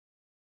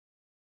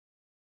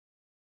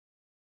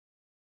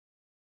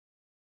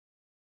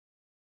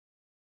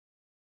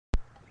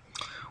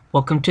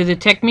Welcome to the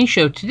TechMe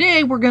Show.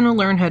 Today we're going to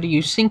learn how to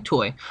use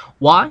SyncToy.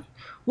 Why?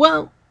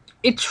 Well,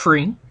 it's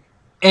free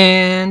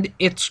and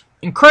it's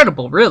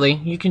incredible, really.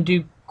 You can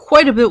do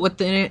quite a bit with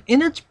it,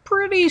 and it's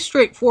pretty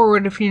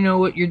straightforward if you know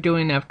what you're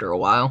doing after a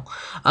while,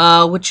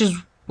 which is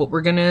what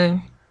we're going to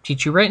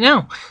teach you right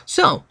now.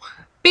 So,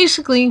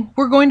 basically,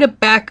 we're going to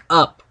back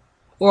up,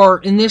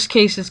 or in this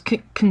case, it's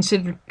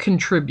considered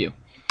contribute.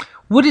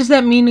 What does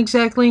that mean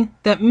exactly?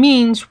 That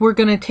means we're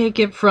going to take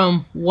it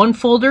from one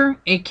folder,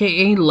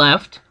 aka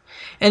left,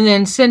 and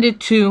then send it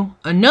to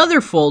another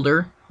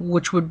folder,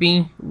 which would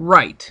be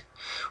right,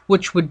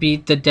 which would be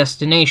the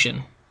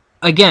destination.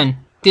 Again,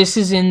 this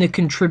is in the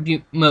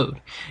contribute mode.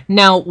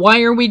 Now,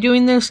 why are we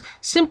doing this?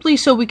 Simply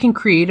so we can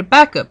create a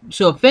backup.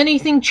 So if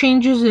anything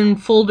changes in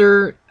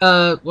folder,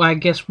 well, I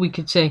guess we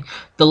could say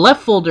the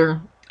left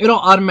folder, it'll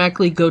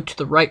automatically go to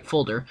the right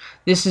folder.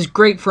 This is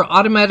great for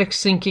automatic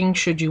syncing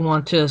should you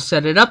want to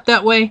set it up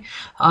that way.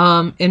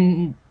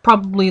 And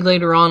probably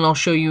later on I'll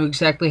show you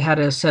exactly how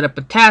to set up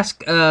a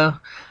task to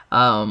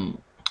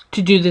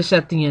do this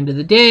at the end of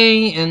the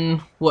day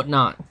and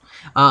whatnot,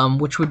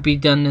 which would be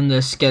done in the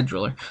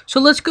scheduler. So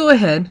let's go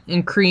ahead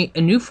and create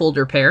a new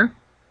folder pair.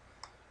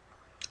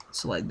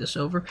 Slide this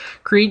over.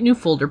 Create new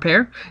folder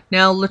pair.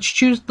 Now let's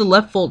choose the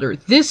left folder.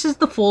 This is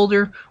the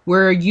folder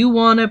where you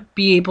want to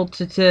be able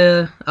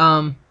to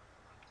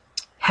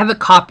have a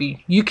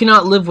copy. You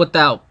cannot live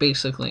without,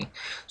 basically.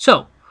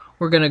 So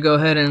we're going to go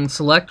ahead and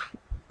select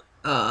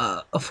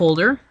a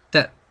folder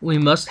that we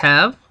must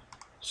have.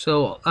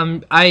 So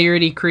I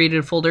already created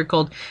a folder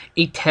called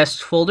a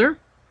test folder.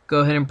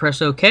 Go ahead and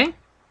press OK.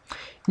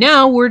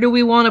 Now where do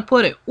we want to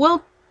put it?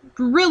 Well,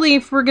 really,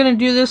 if we're going to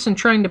do this and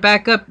trying to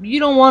back up, you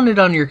don't want it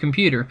on your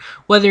computer.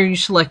 Whether you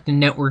select a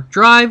network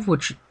drive,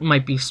 which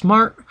might be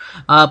smart,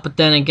 but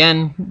then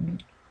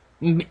again,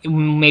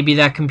 maybe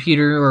that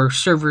computer or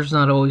server is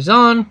not always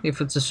on. If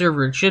it's a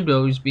server, it should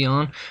always be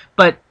on.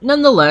 But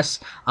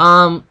nonetheless,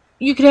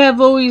 you could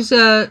always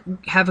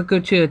have it go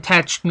to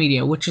attached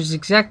media, which is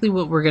exactly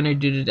what we're going to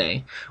do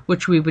today,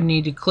 which we would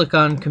need to click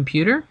on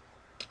computer.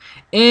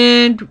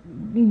 And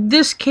in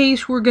this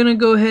case, we're going to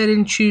go ahead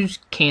and choose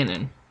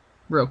Canon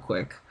real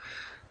quick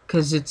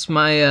because it's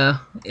my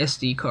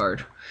SD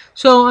card.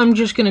 So I'm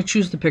just going to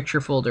choose the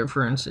picture folder,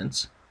 for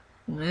instance.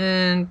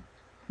 And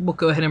we'll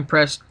go ahead and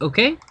press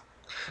OK.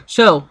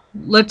 So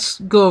let's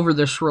go over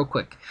this real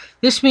quick.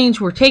 This means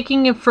we're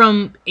taking it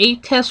from a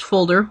test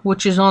folder,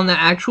 which is on the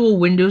actual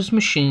Windows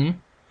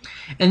machine,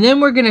 and then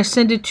we're going to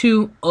send it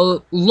to a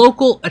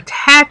local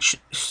attached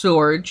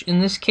storage, in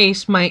this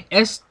case my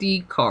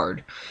SD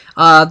card.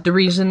 The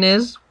reason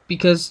is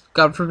because,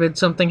 God forbid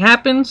something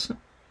happens,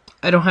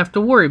 I don't have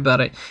to worry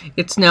about it.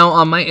 It's now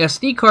on my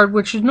SD card,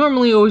 which is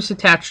normally always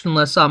attached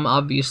unless I'm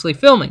obviously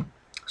filming.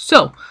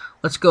 So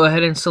let's go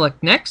ahead and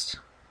select next.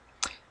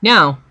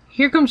 Now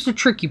here comes the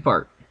tricky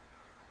part.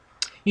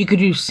 You could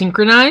do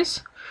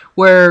Synchronize,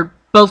 where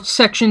both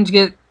sections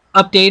get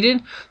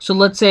updated. So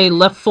let's say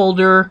left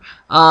folder,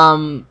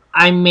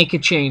 I make a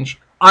change.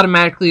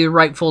 Automatically the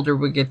right folder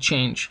would get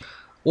changed.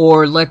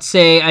 Or let's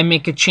say I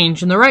make a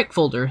change in the right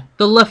folder.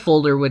 The left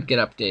folder would get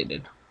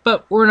updated.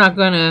 But we're not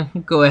going to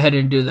go ahead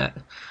and do that.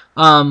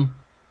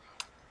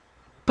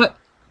 But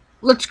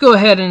let's go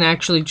ahead and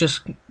actually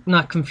just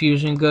not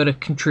confuse and go to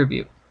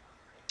contribute.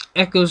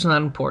 Echo's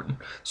not important.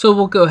 So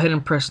we'll go ahead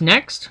and press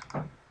next.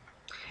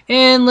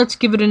 And let's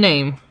give it a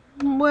name.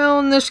 Well,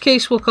 in this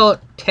case, we'll call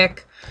it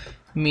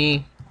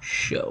TechMe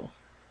Show.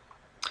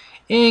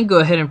 And go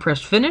ahead and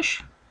press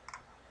finish.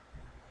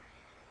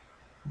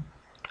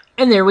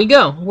 And there we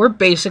go. We're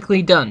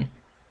basically done.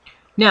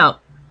 Now,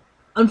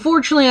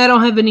 unfortunately, I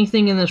don't have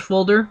anything in this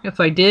folder.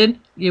 If I did,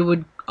 it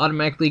would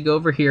automatically go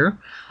over here.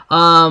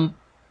 Well,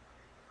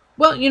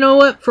 you know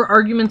what? For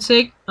argument's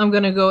sake, I'm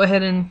going to go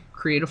ahead and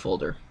create a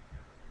folder.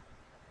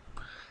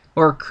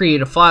 Or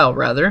create a file,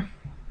 rather.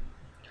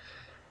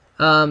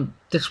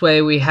 This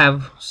way we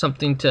have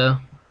something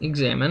to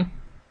examine.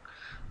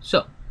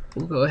 So,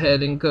 we'll go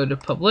ahead and go to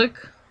public,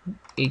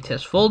 a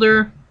test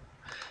folder,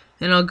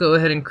 and I'll go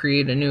ahead and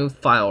create a new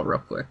file real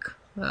quick.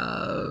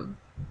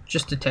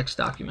 Just a text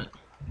document.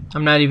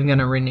 I'm not even going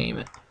to rename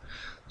it.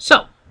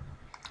 So,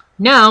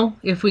 now,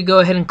 if we go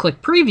ahead and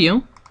click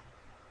preview,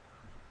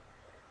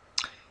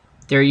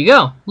 there you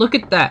go. Look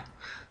at that.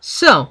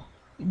 So,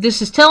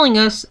 this is telling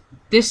us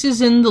this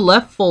is in the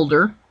left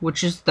folder,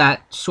 which is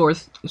that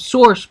source,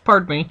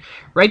 pardon me,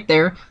 right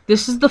there.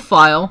 This is the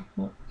file.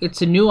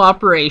 It's a new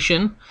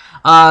operation.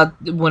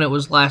 When it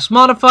was last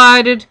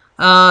modified,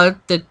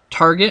 the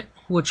target,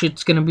 which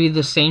it's going to be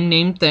the same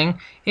name thing,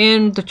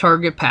 and the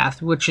target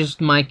path, which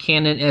is my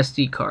Canon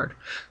SD card.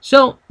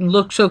 So,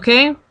 looks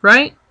okay,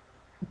 right?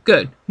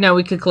 Good. Now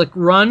we can click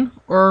run,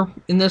 or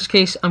in this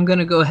case, I'm going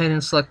to go ahead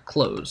and select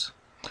close.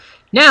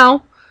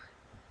 Now,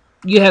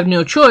 you have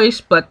no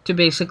choice but to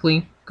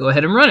basically go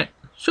ahead and run it.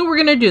 So we're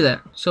going to do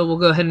that. So we'll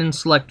go ahead and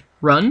select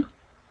run.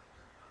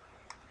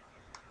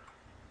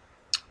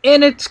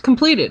 And it's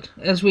completed.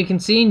 As we can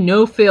see,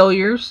 no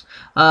failures.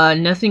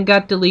 Nothing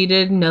got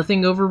deleted,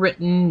 nothing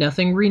overwritten,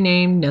 nothing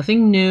renamed,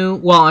 nothing new.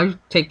 Well, I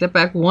take that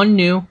back. One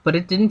new, but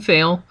it didn't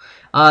fail.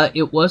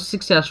 It was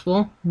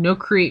successful. No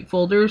create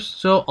folders,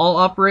 so all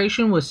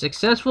operation was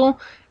successful,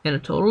 and a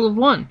total of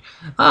 1.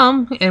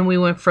 And we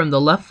went from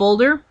the left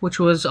folder, which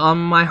was on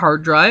my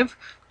hard drive,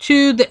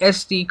 to the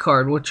SD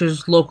card, which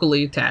is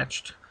locally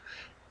attached.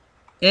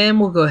 And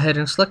we'll go ahead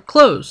and select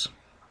close.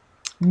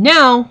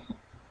 Now,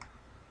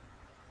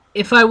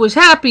 if I was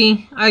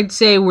happy, I'd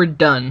say we're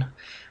done.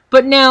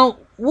 But now,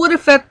 what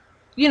if that,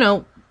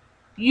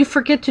 you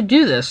forget to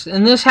do this,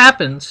 and this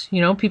happens.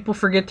 People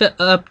forget to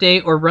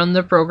update or run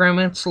the program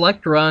and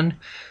select run.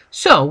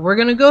 So, we're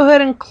going to go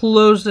ahead and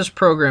close this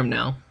program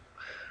now,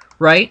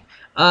 right?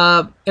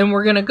 And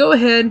we're going to go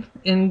ahead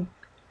and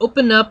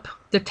open up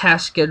the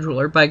task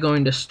scheduler by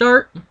going to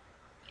Start,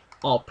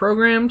 All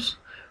Programs,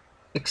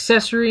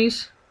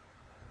 Accessories,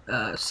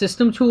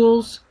 System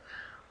Tools,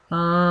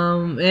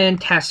 and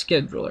Task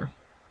Scheduler.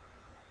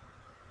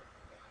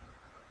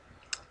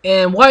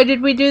 And why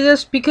did we do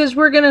this? Because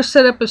we're going to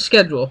set up a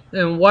schedule.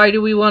 And why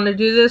do we want to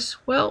do this?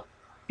 Well,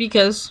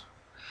 because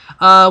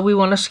we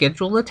want to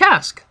schedule a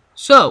task.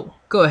 So,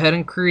 go ahead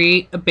and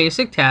create a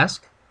basic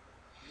task.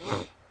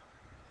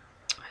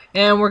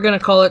 And we're going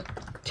to call it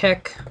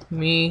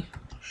TechMe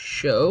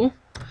Show.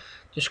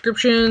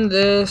 Description,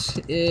 this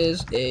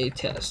is a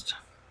test.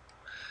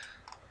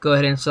 Go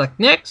ahead and select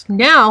next.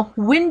 Now,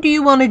 when do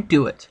you want to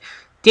do it?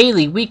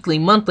 Daily, weekly,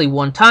 monthly,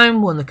 one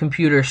time, when the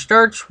computer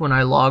starts, when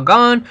I log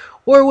on,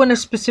 or when a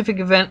specific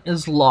event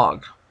is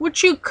logged.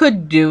 Which you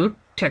could do,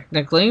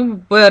 technically,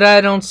 but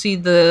I don't see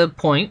the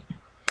point.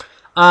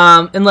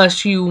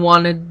 Unless you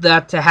wanted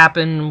that to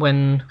happen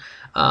when,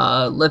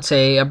 let's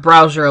say, a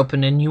browser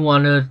opened and you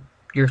wanted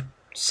your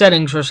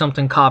settings or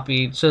something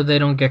copied so they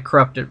don't get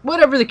corrupted.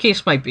 Whatever the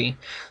case might be.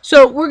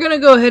 So, we're going to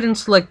go ahead and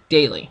select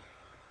daily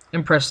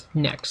and press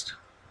next.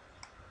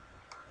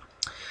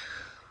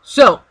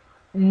 So,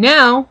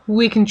 now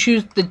we can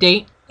choose the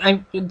date,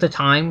 the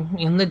time,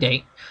 and the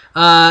date.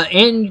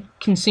 And you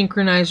can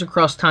synchronize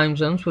across time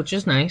zones, which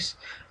is nice.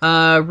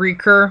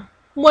 Recur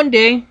one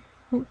day,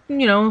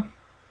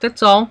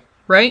 that's all,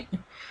 right?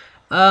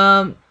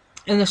 And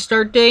the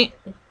start date,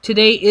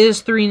 today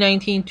is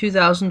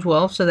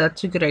 3/19/2012, so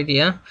that's a good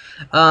idea.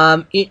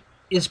 It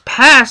is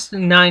past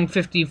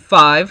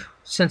 9:55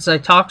 since I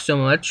talk so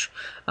much.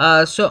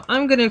 So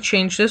I'm going to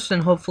change this,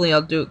 and hopefully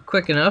I'll do it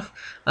quick enough,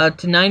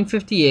 to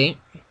 9:58,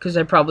 because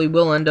I probably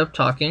will end up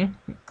talking.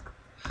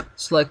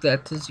 Select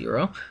that to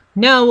 0.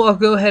 Now I'll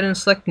go ahead and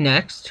select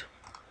next.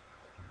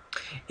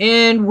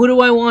 And what do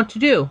I want to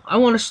do? I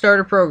want to start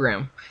a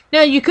program.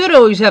 Now you could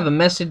always have a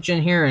message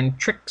in here and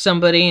trick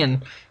somebody,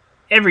 and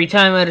every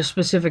time at a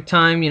specific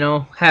time,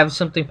 have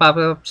something pop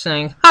up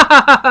saying, ha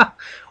ha ha ha.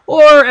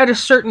 Or at a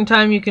certain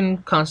time, you can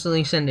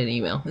constantly send an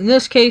email. In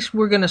this case,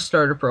 we're going to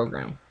start a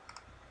program.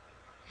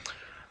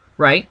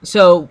 Right?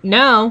 So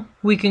now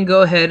we can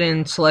go ahead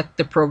and select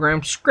the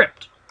program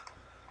script.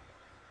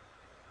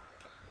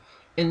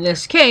 In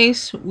this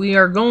case, we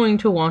are going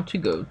to want to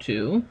go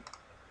to,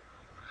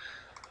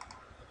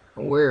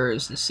 where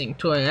is the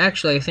SyncToy?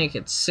 Actually, I think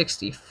it's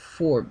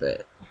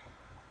 64-bit.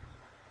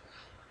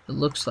 It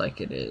looks like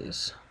it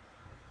is.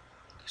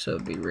 So it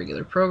would be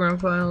regular program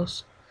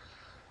files.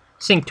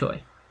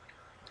 SyncToy.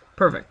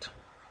 Perfect.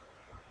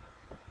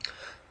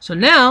 So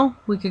now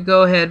we could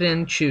go ahead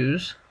and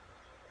choose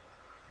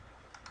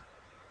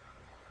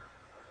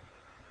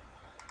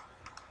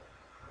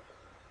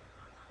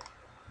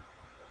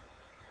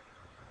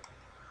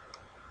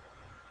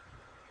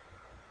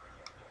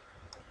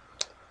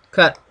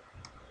cut.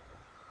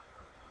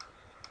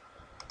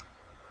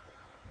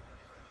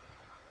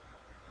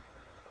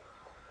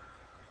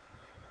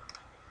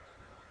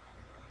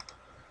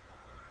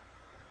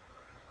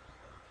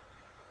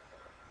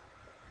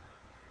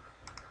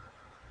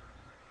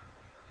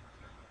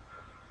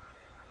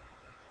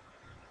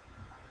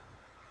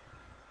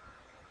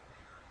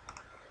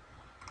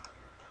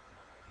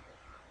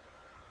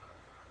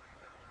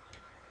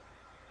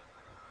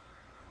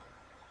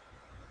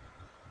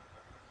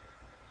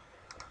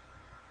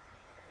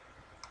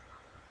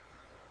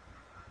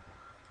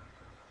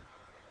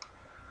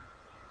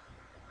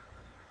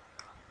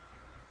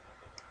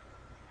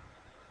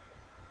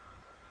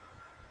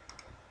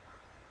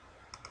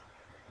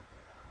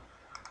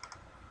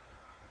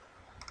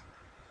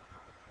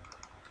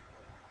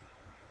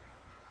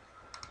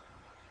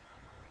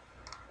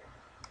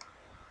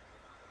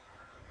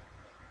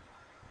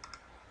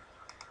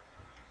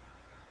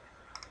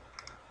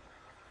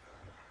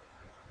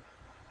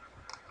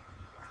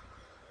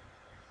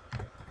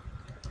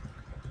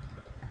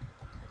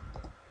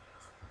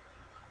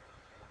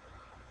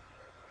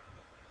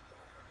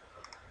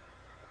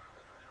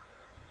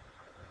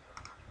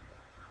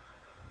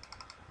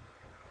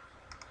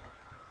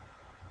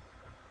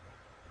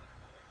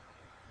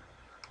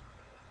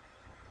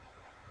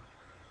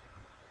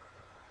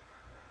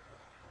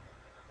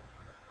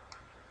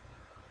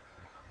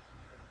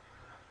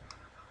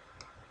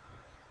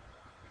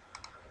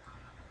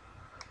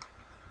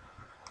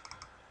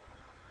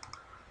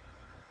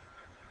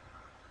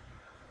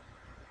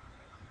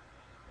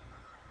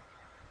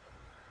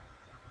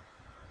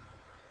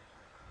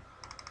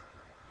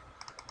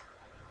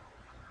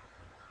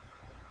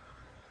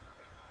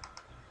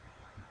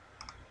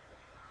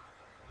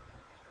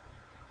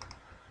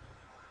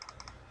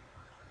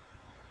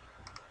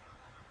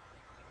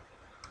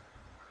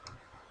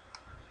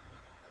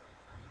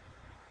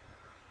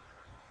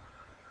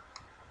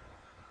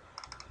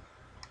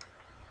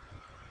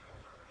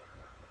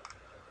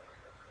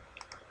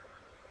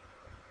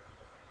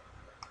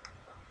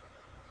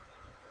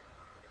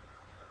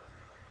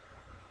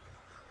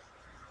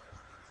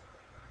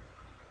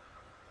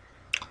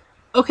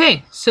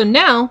 Okay, so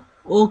now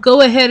we'll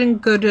go ahead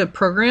and go to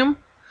Program,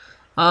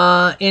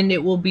 and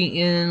it will be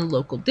in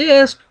local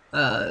disk,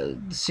 the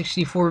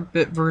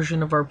 64-bit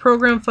version of our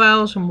program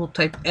files, and we'll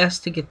type S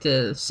to get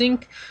to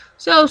sync.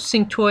 So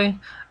SyncToy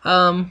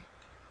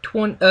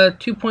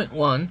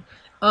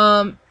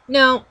 2.1.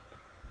 Now,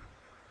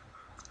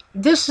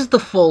 this is the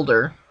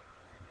folder,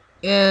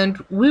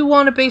 and we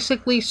want to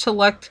basically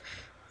select.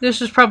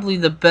 This is probably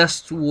the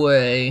best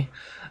way.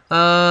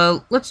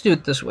 Let's do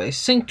it this way: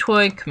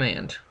 SyncToy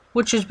command,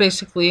 which is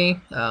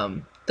basically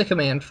the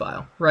command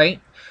file,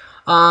 right?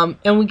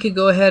 And we could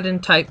go ahead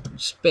and type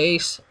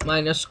space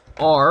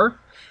 -R,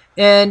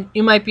 and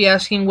you might be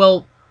asking,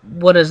 well,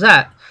 what is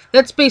that?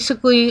 That's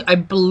basically, I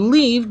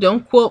believe,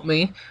 don't quote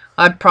me,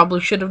 I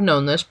probably should have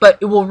known this, but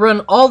it will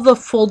run all the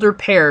folder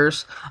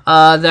pairs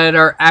that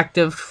are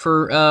active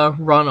for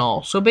run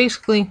all. So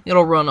basically,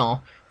 it'll run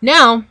all.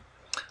 Now,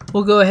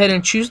 we'll go ahead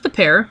and choose the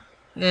pair,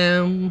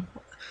 and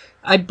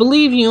I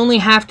believe you only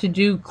have to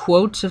do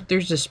quotes if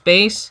there's a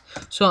space,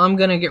 so I'm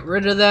going to get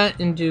rid of that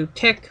and do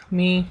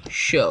TechMe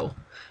Show.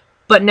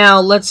 But now,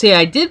 let's say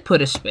I did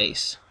put a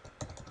space.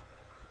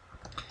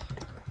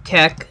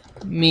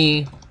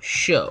 TechMe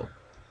Show.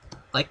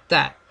 Like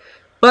that.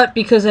 But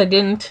because I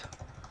didn't,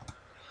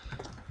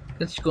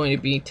 it's going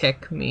to be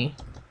TechMe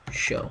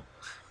Show.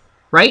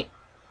 Right?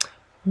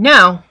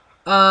 Now,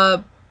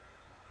 that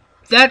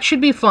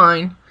should be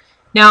fine.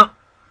 Now,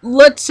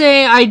 let's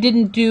say I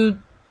didn't do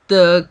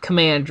the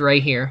command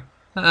right here,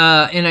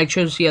 and I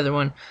chose the other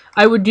one.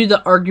 I would do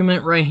the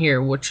argument right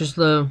here, which is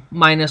the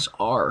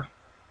 -R.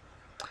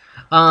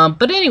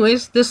 But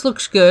anyways, this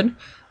looks good,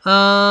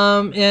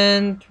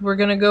 and we're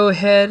gonna go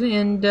ahead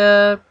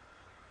and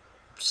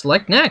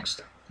select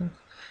next.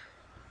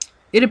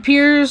 It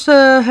appears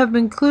have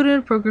been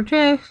included program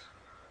text.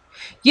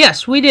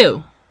 Yes, we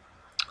do.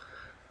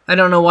 I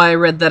don't know why I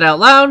read that out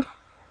loud,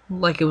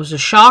 like it was a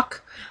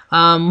shock.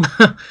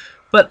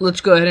 But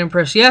let's go ahead and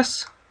press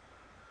yes.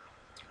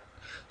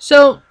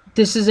 So,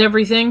 this is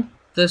everything.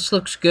 This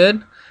looks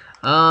good.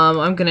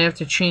 I'm going to have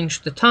to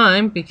change the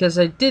time because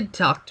I did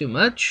talk too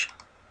much.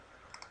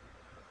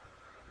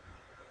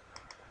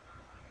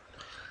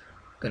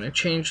 Going to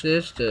change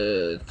this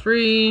to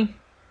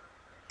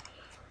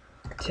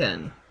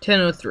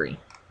 10:03.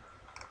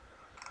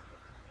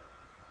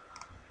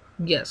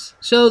 Yes.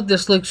 So,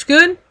 this looks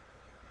good.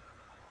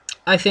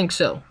 I think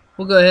so.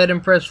 We'll go ahead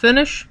and press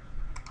finish.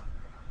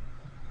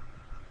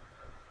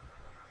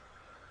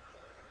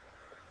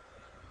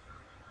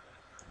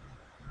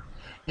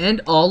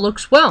 And all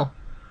looks well.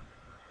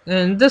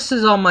 And this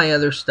is all my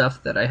other stuff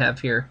that I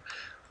have here.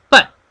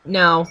 But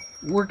now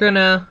we're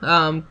gonna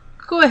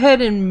go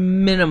ahead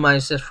and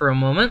minimize this for a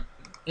moment,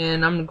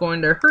 and I'm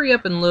going to hurry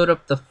up and load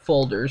up the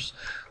folders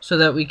so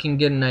that we can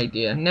get an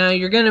idea. Now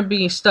you're gonna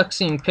be stuck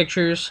seeing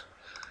pictures.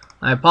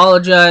 I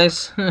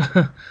apologize.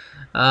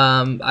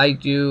 I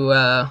do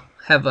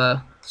have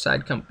a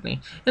side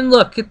company, and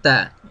look at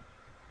that.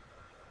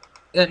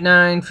 At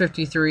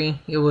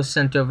 9:53, it was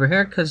sent over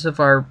here because of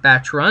our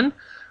batch run.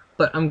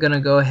 But I'm gonna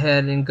go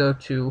ahead and go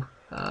to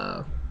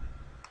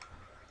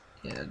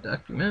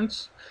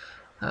documents.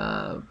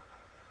 Go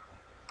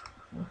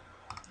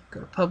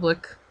to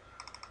public,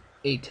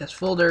 a test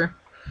folder.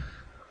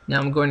 Now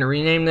I'm going to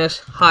rename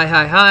this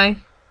hi.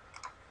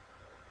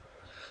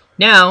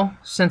 Now,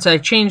 since I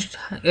changed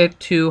it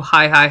to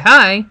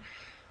hi,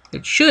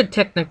 it should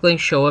technically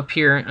show up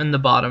here in the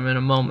bottom in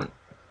a moment.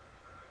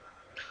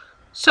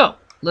 So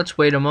let's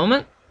wait a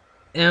moment,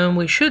 and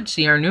we should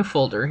see our new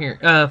folder here,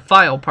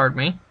 file, pardon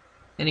me,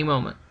 any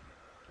moment.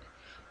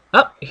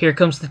 Oh, here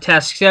comes the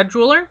task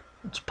scheduler.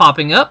 It's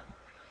popping up.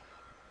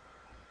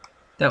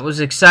 That was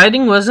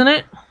exciting, wasn't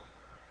it?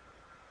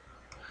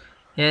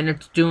 And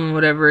it's doing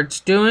whatever it's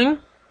doing.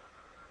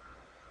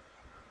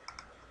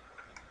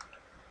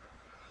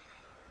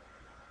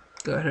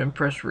 Go ahead and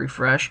press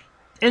refresh.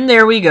 And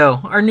there we go.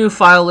 Our new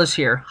file is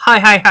here.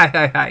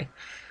 Hi.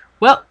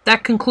 Well,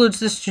 that concludes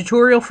this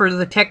tutorial for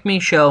the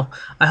TechMe Show.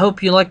 I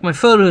hope you like my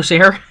photos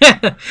here.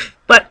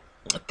 But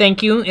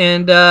thank you,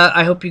 and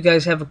I hope you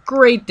guys have a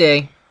great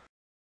day.